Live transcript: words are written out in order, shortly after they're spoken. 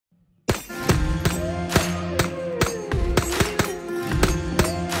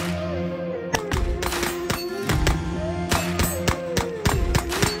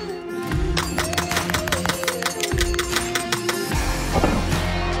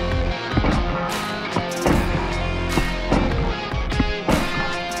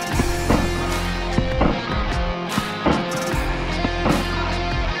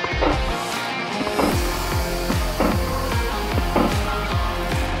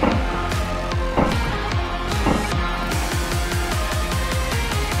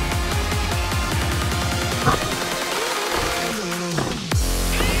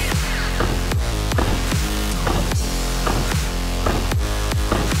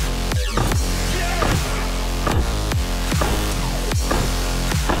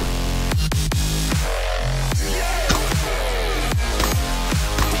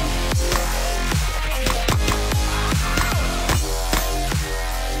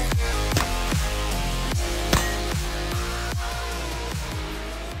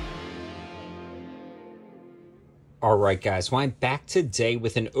Alright guys, well I'm back today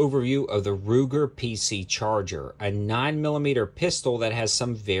with an overview of the Ruger PC Charger, a 9mm pistol that has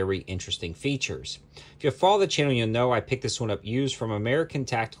some very interesting features. If you follow the channel, you'll know I picked this one up used from American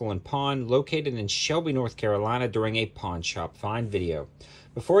Tactical and Pawn, located in Shelby, North Carolina, during a pawn shop find video.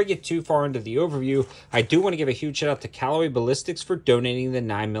 Before I get too far into the overview, I do want to give a huge shout out to Callaway Ballistics for donating the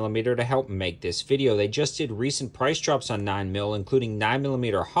 9mm to help make this video. They just did recent price drops on 9mm, including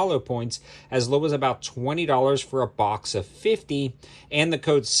 9mm hollow points, as low as about $20 for a box of 50, and the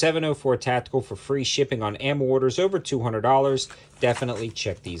code 704TACTICAL for free shipping on ammo orders over $200. Definitely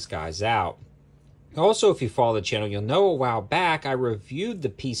check these guys out. Also, if you follow the channel, you'll know a while back I reviewed the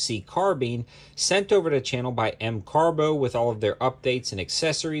PC Carbine sent over to the channel by M Carbo with all of their updates and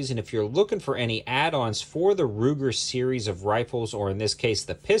accessories. And if you're looking for any add-ons for the Ruger series of rifles, or in this case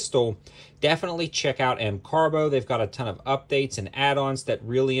the pistol, definitely check out M Carbo. They've got a ton of updates and add-ons that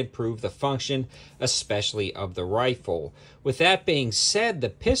really improve the function, especially of the rifle. With that being said, the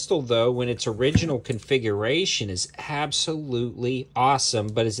pistol, though, in its original configuration is absolutely awesome,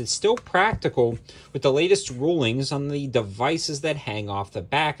 but is it still practical with the latest rulings on the devices that hang off the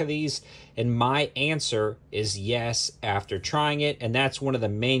back of these? And my answer is yes after trying it, and that's one of the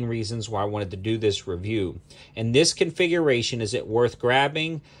main reasons why I wanted to do this review. In this configuration, is it worth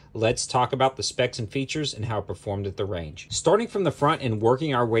grabbing? Let's talk about the specs and features and how it performed at the range. Starting from the front and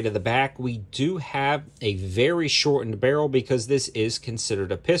working our way to the back, we do have a very shortened barrel because this is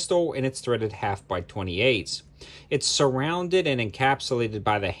considered a pistol and it's threaded half by 28s. It's surrounded and encapsulated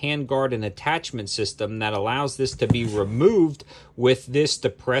by the handguard and attachment system that allows this to be removed with this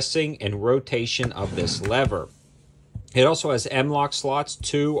depressing and rotation of this lever. It also has M-LOK slots,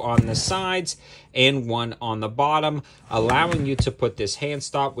 2 on the sides and 1 on the bottom, allowing you to put this hand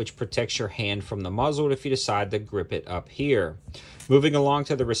stop, which protects your hand from the muzzle if you decide to grip it up here. Moving along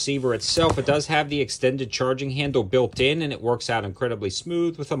to the receiver itself, it does have the extended charging handle built in, and it works out incredibly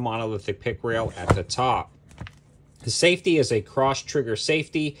smooth with a monolithic pick rail at the top. The safety is a cross-trigger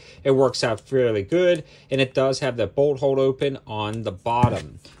safety. It works out fairly good, and it does have the bolt hold open on the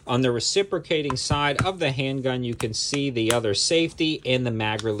bottom. On the reciprocating side of the handgun, you can see the other safety and the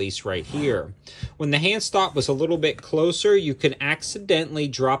mag release right here. When the hand stop was a little bit closer, you can accidentally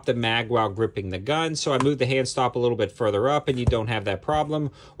drop the mag while gripping the gun, so I moved the hand stop a little bit further up and you don't have that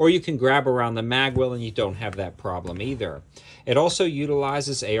problem, or you can grab around the mag well and you don't have that problem either. It also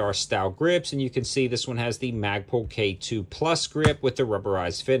utilizes AR style grips, and you can see this one has the Magpul K2 Plus grip with the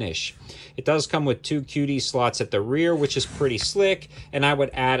rubberized finish. It does come with 2 QD slots at the rear, which is pretty slick, and I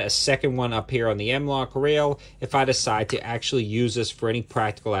would add a second one up here on the M-LOK rail if I decide to actually use this for any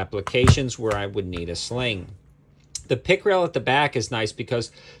practical applications where I would need a sling. The pick rail at the back is nice because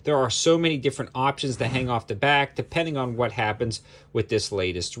there are so many different options to hang off the back depending on what happens with this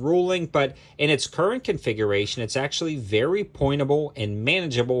latest ruling, but in its current configuration, it's actually very pointable and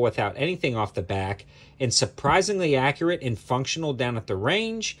manageable without anything off the back, and surprisingly accurate and functional down at the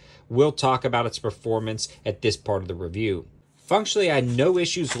range. We'll talk about its performance at this part of the review. Functionally, I had no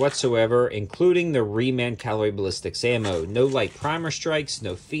issues whatsoever, including the reman Callaway Ballistics ammo. No light primer strikes,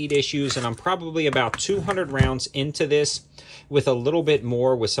 no feed issues, and I'm probably about 200 rounds into this, with a little bit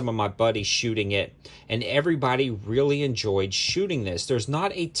more with some of my buddies shooting it, and everybody really enjoyed shooting this. There's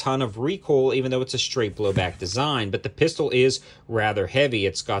not a ton of recoil, even though it's a straight blowback design, but the pistol is rather heavy.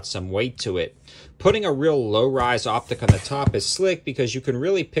 It's got some weight to it. Putting a real low-rise optic on the top is slick because you can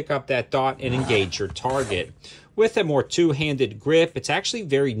really pick up that dot and engage your target. With a more two-handed grip, it's actually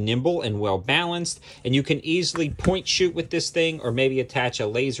very nimble and well-balanced, and you can easily point shoot with this thing or maybe attach a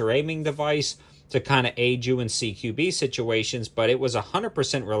laser aiming device to kind of aid you in CQB situations, but it was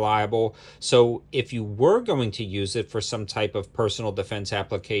 100% reliable. So if you were going to use it for some type of personal defense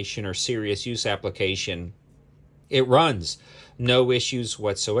application or serious use application, it runs. No issues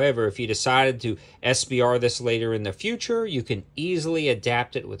whatsoever. If you decided to SBR this later in the future, you can easily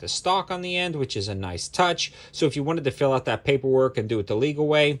adapt it with a stock on the end, which is a nice touch. So if you wanted to fill out that paperwork and do it the legal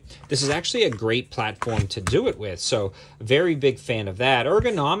way, this is actually a great platform to do it with. So very big fan of that.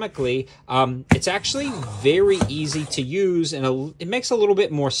 Ergonomically, it's actually very easy to use, and it makes a little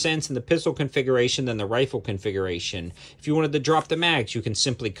bit more sense in the pistol configuration than the rifle configuration. If you wanted to drop the mags, you can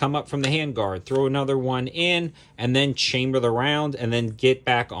simply come up from the handguard, throw another one in, and then chamber the round and then get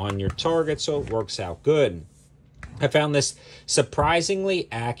back on your target, so it works out good. I found this surprisingly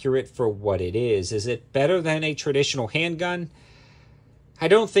accurate for what it is. Is it better than a traditional handgun? I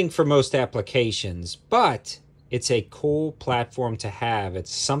don't think for most applications, but it's a cool platform to have.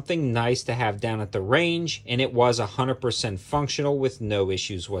 It's something nice to have down at the range, and it was 100% functional with no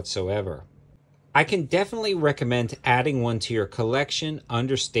issues whatsoever. I can definitely recommend adding one to your collection,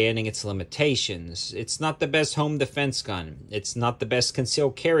 understanding its limitations. It's not the best home defense gun. It's not the best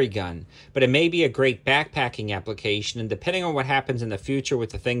concealed carry gun, but it may be a great backpacking application, and depending on what happens in the future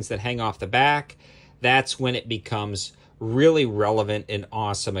with the things that hang off the back, that's when it becomes really relevant and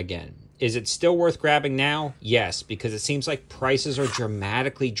awesome again. Is it still worth grabbing now? Yes, because it seems like prices are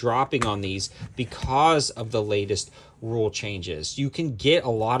dramatically dropping on these because of the latest rule changes. You can get a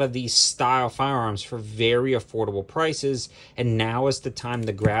lot of these style firearms for very affordable prices, and now is the time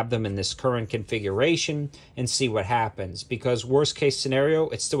to grab them in this current configuration and see what happens. Because worst case scenario,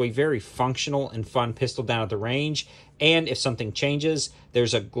 it's still a very functional and fun pistol down at the range, and if something changes,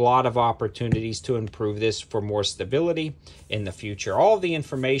 there's a lot of opportunities to improve this for more stability in the future. All of the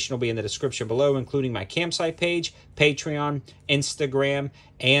information will be in the description below, including my campsite page, Patreon, Instagram,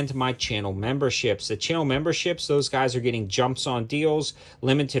 and my channel memberships. The channel memberships, those guys are getting jumps on deals,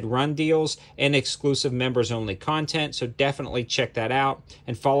 limited run deals, and exclusive members only content. So definitely check that out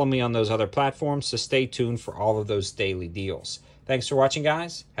and follow me on those other platforms. So stay tuned for all of those daily deals. Thanks for watching,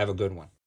 guys. Have a good one.